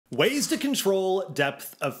Ways to control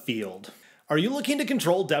depth of field. Are you looking to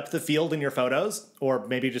control depth of field in your photos? Or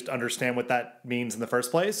maybe just understand what that means in the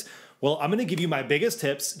first place? Well, I'm going to give you my biggest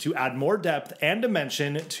tips to add more depth and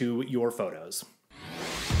dimension to your photos.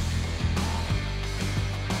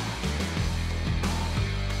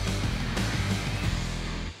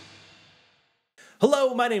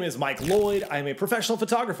 Hello, my name is Mike Lloyd. I'm a professional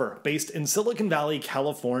photographer based in Silicon Valley,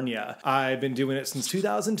 California. I've been doing it since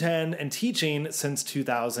 2010 and teaching since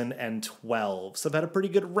 2012. So I've had a pretty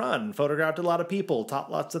good run, photographed a lot of people,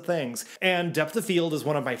 taught lots of things. And depth of field is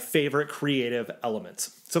one of my favorite creative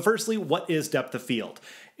elements. So firstly, what is depth of field?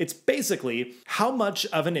 It's basically how much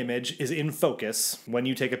of an image is in focus when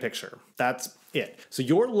you take a picture. That's it. So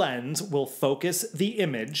your lens will focus the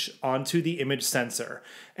image onto the image sensor.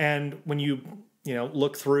 And when you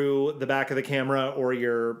look through the back of the camera or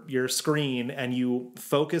your screen and you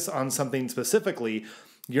focus on something specifically,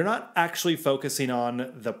 you're not actually focusing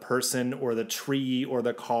on the person or the tree or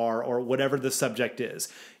the car or whatever the subject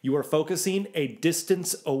is. You are focusing a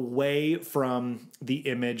distance away from the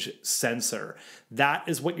image sensor. That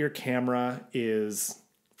is what your camera is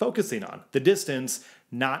focusing on. The distance,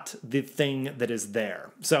 not the thing that is there.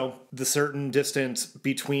 So the certain distance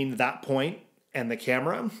between that point and the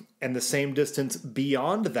camera, and the same distance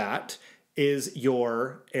beyond that is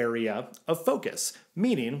your area of focus.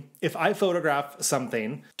 Meaning, if I photograph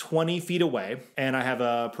something 20 feet away, and I have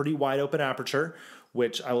a pretty wide open aperture,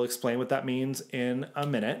 which I will explain what that means in a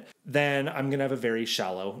minute, then I'm gonna have a very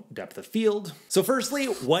shallow depth of field. So firstly,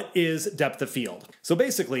 what is depth of field? So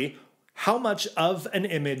basically, how much of an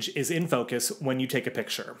image is in focus when you take a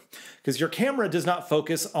picture? Because your camera does not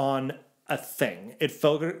focus on a thing. It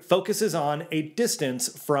focuses on a distance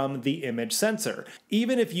from the image sensor.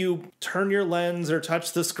 Even if you turn your lens or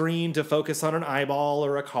touch the screen to focus on an eyeball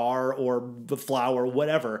or a car or the flower,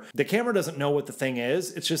 whatever, the camera doesn't know what the thing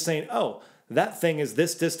is. It's just saying, oh, that thing is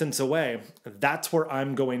this distance away. That's where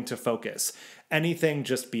I'm going to focus. Anything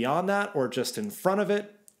just beyond that or just in front of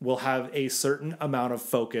it will have a certain amount of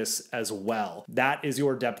focus as well. That is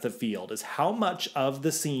your depth of field, is how much of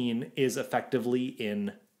the scene is effectively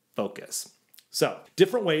in focus. So,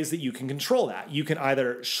 different ways that you can control that. You can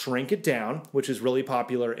either shrink it down, which is really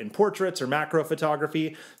popular in portraits or macro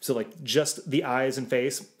photography. So like just the eyes and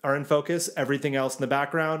face are in focus, everything else in the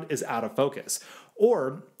background is out of focus.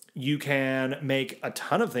 Or you can make a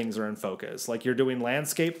ton of things are in focus. Like you're doing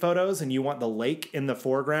landscape photos and you want the lake in the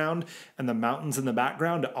foreground and the mountains in the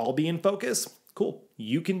background to all be in focus. Cool.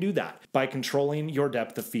 You can do that by controlling your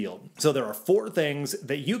depth of field. So there are 4 things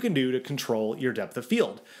that you can do to control your depth of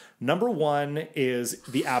field. Number 1 is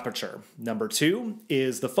the aperture. Number 2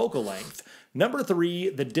 is the focal length. Number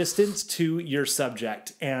 3, the distance to your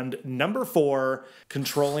subject. And number 4,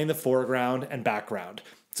 controlling the foreground and background.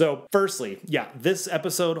 So firstly, this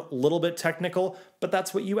episode, a little bit technical, but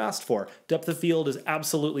that's what you asked for. Depth of field is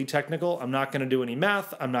absolutely technical. I'm not going to do any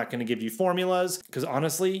math. I'm not going to give you formulas because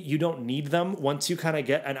honestly, you don't need them. Once you kind of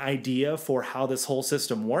get an idea for how this whole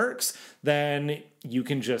system works, then you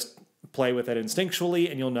can just play with it instinctually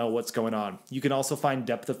and you'll know what's going on. You can also find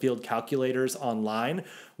depth of field calculators online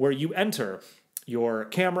where you enter your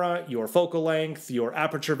camera, your focal length, your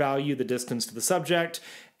aperture value, the distance to the subject,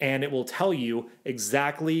 and it will tell you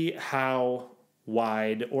exactly how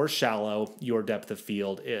wide or shallow your depth of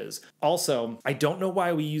field is. Also, I don't know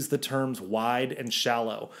why we use the terms wide and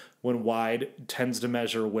shallow when wide tends to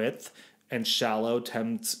measure width and shallow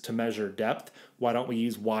tends to measure depth. Why don't we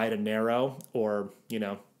use wide and narrow or,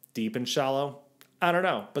 deep and shallow? I don't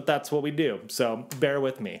know, but that's what we do, so bear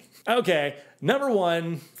with me. Okay, number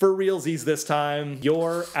 1, for realsies this time,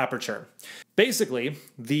 your aperture. Basically,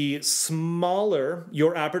 the smaller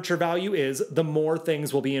your aperture value is, the more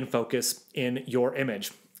things will be in focus in your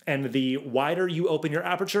image. And the wider you open your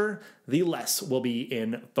aperture, the less will be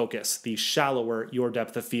in focus, the shallower your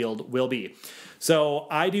depth of field will be. So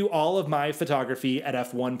I do all of my photography at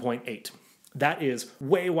f1.8. That is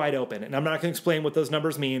way wide open. And I'm not going to explain what those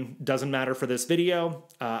numbers mean. Doesn't matter for this video.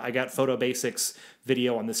 I got Photo Basics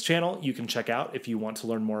video on this channel you can check out if you want to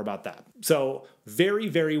learn more about that. So very,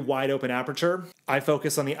 very wide open aperture. I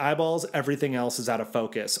focus on the eyeballs. Everything else is out of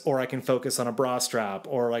focus. Or I can focus on a bra strap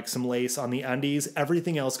or like some lace on the undies.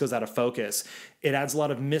 Everything else goes out of focus. It adds a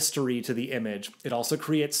lot of mystery to the image. It also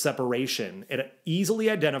creates separation. It easily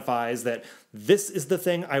identifies that this is the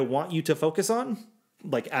thing I want you to focus on,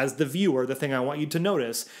 like as the viewer, the thing I want you to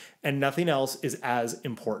notice, and nothing else is as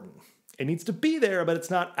important. It needs to be there, but it's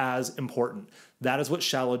not as important. That is what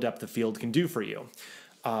shallow depth of field can do for you.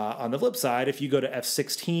 On the flip side, if you go to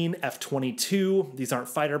f16, f22, these aren't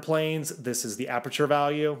fighter planes. This is the aperture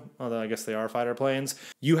value, although I guess they are fighter planes.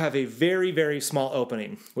 You have a very, very small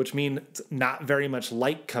opening, which means not very much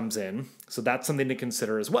light comes in. So that's something to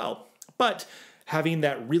consider as well. But having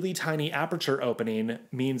that really tiny aperture opening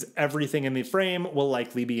means everything in the frame will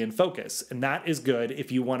likely be in focus. And that is good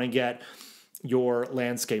if you want to get your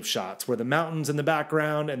landscape shots where the mountains in the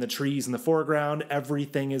background and the trees in the foreground,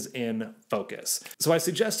 everything is in focus. So I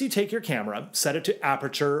suggest you take your camera, set it to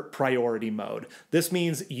aperture priority mode. This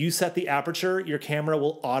means you set the aperture, your camera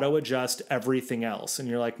will auto adjust everything else. And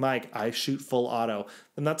you're like, Mike, I shoot full auto.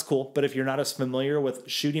 And that's cool. But if you're not as familiar with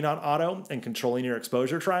shooting on auto and controlling your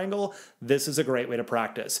exposure triangle, this is a great way to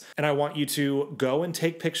practice. And I want you to go and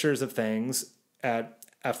take pictures of things at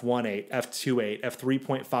f1.8, f2.8,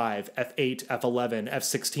 f3.5, f8, f11,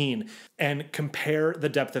 f16, and compare the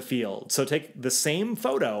depth of field. So take the same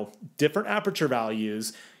photo, different aperture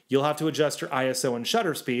values. You'll have to adjust your ISO and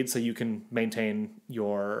shutter speed so you can maintain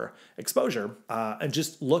your exposure. And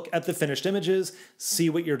just look at the finished images, see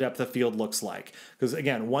what your depth of field looks like. Because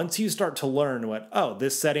again, once you start to learn what, oh,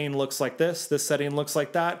 this setting looks like this setting looks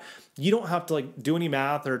like that, you don't have to do any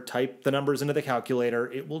math or type the numbers into the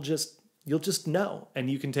calculator. You'll just know,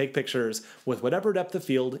 and you can take pictures with whatever depth of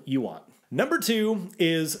field you want. Number 2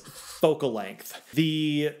 is focal length.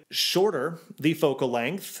 The shorter the focal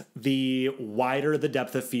length, the wider the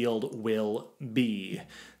depth of field will be.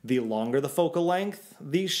 The longer the focal length,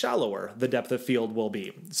 the shallower the depth of field will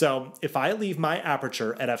be. So if I leave my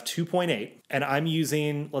aperture at f2.8 and I'm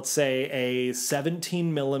using, let's say, a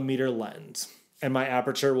 17 millimeter lens, and my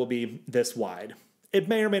aperture will be this wide. It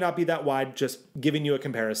may or may not be that wide, just giving you a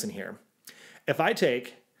comparison here. If I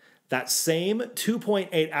take that same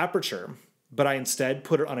 2.8 aperture, but I instead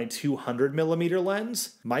put it on a 200 millimeter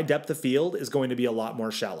lens, my depth of field is going to be a lot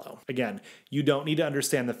more shallow. Again, you don't need to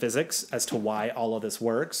understand the physics as to why all of this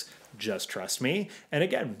works. Just trust me. And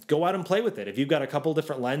again, go out and play with it. If you've got a couple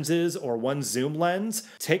different lenses or one zoom lens,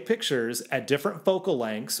 take pictures at different focal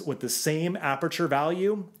lengths with the same aperture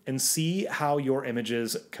value and see how your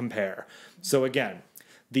images compare. So again,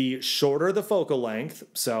 the shorter the focal length,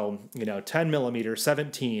 so 10 millimeter,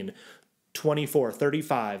 17, 24,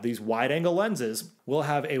 35, these wide angle lenses will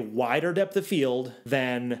have a wider depth of field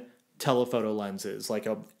than telephoto lenses, like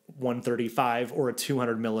a 135 or a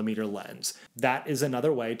 200 millimeter lens. That is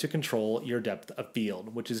another way to control your depth of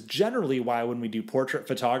field, which is generally why when we do portrait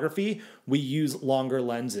photography, we use longer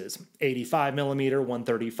lenses, 85 millimeter,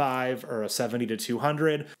 135, or a 70 to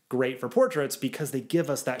 200. Great for portraits because they give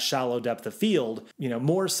us that shallow depth of field,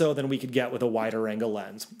 more so than we could get with a wider angle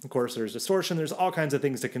lens. Of course, there's distortion, there's all kinds of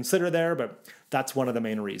things to consider there, but that's one of the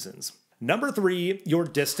main reasons. Number 3, your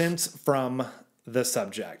distance from the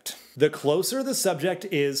subject. The closer the subject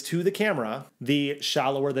is to the camera, the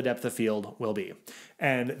shallower the depth of field will be.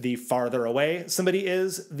 And the farther away somebody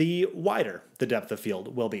is, the wider the depth of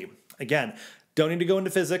field will be. Again, don't need to go into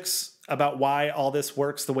physics about why all this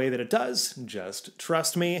works the way that it does. Just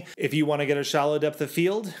trust me. If you want to get a shallow depth of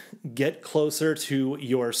field, get closer to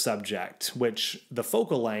your subject, which the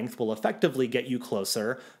focal length will effectively get you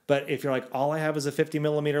closer. But if you're like, all I have is a 50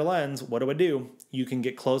 millimeter lens, what do? You can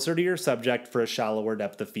get closer to your subject for a shallower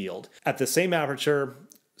depth of field. At the same aperture,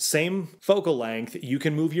 same focal length, you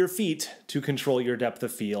can move your feet to control your depth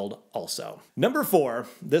of field also. Number 4,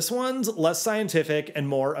 this one's less scientific and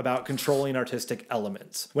more about controlling artistic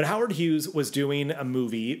elements. When Howard Hughes was doing a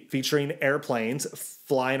movie featuring airplanes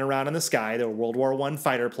flying around in the sky, they were World War I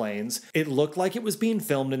fighter planes, it looked like it was being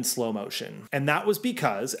filmed in slow motion. And that was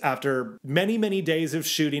because after many, many days of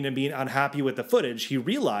shooting and being unhappy with the footage, he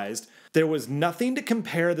realized there was nothing to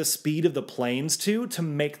compare the speed of the planes to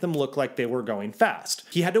make them look like they were going fast.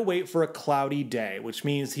 He had to wait for a cloudy day, which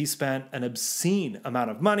means he spent an obscene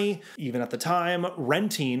amount of money, even at the time,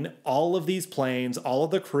 renting all of these planes, all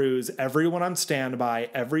of the crews, everyone on standby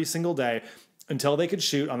every single day until they could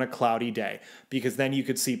shoot on a cloudy day, because then you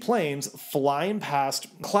could see planes flying past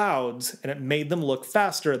clouds and it made them look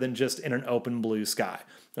faster than just in an open blue sky.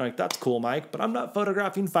 You're like, that's cool, Mike, but I'm not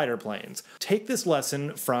photographing fighter planes. Take this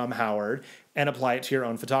lesson from Howard and apply it to your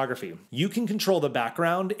own photography. You can control the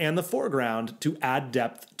background and the foreground to add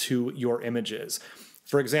depth to your images.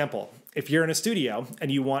 For example, if you're in a studio and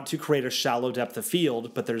you want to create a shallow depth of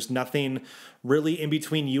field, but there's nothing really in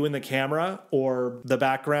between you and the camera or the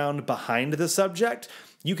background behind the subject,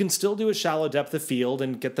 you can still do a shallow depth of field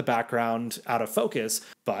and get the background out of focus,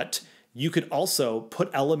 but You could also put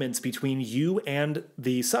elements between you and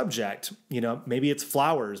the subject. You know, maybe it's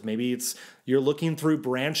flowers, maybe it's you're looking through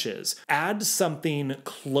branches. Add something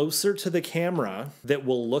closer to the camera that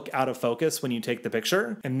will look out of focus when you take the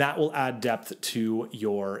picture, and that will add depth to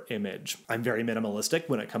your image. I'm very minimalistic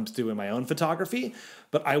when it comes to doing my own photography,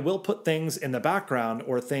 but I will put things in the background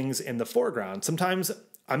or things in the foreground. Sometimes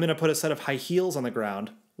I'm gonna put a set of high heels on the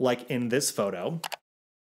ground, like in this photo,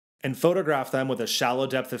 and photograph them with a shallow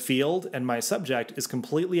depth of field, and my subject is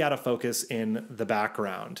completely out of focus in the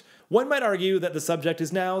background. One might argue that the subject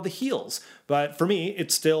is now the heels, but for me,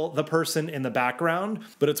 it's still the person in the background,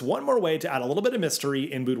 but it's one more way to add a little bit of mystery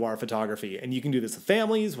in boudoir photography. And you can do this with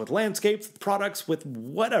families, with landscapes, with products, with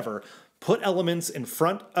whatever. Put elements in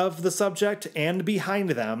front of the subject and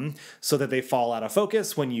behind them so that they fall out of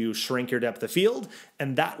focus when you shrink your depth of field,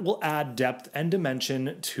 and that will add depth and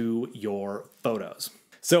dimension to your photos.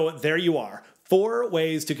 So there you are, 4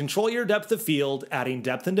 ways to control your depth of field, adding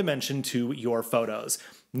depth and dimension to your photos.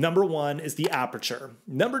 Number 1 is the aperture.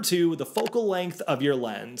 Number 2, the focal length of your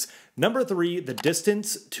lens. Number 3, the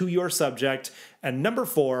distance to your subject. And number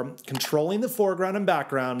 4, controlling the foreground and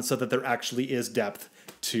background so that there actually is depth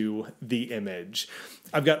to the image.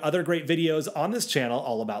 I've got other great videos on this channel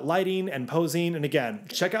all about lighting and posing. And again,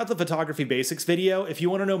 check out the photography basics video if you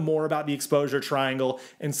want to know more about the exposure triangle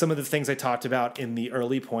and some of the things I talked about in the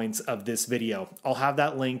early points of this video. I'll have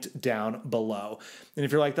that linked down below. And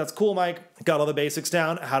if you're like, that's cool, Mike, got all the basics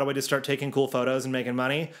down, how do I just start taking cool photos and making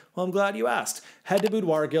money? Well, I'm glad you asked. Head to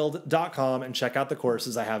boudoirguild.com and check out the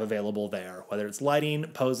courses I have available there, whether it's lighting,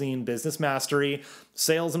 posing, business mastery,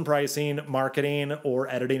 sales and pricing, marketing, or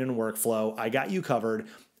editing and workflow. I got you covered.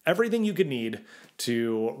 Everything you could need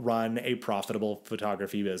to run a profitable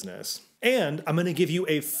photography business. And I'm going to give you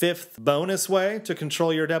a 5th bonus way to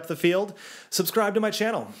control your depth of field. Subscribe to my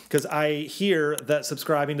channel, because I hear that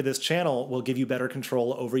subscribing to this channel will give you better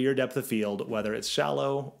control over your depth of field, whether it's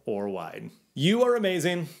shallow or wide. You are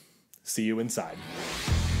amazing. See you inside.